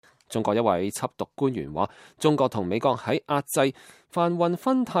中國一位緝毒官員話，中國同美國喺壓制販運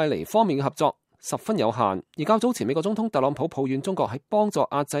芬太尼方面嘅合作十分有限，而較早前美國總統特朗普抱怨中國喺幫助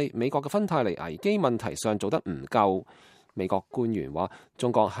壓制美國嘅芬太尼危機問題上做得唔夠。美國官員話，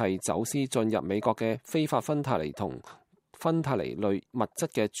中國係走私進入美國嘅非法芬太尼同芬太尼類物質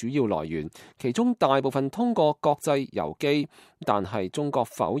嘅主要來源，其中大部分通過國際郵寄，但係中國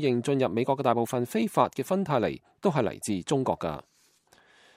否認進入美國嘅大部分非法嘅芬太尼都係嚟自中國㗎。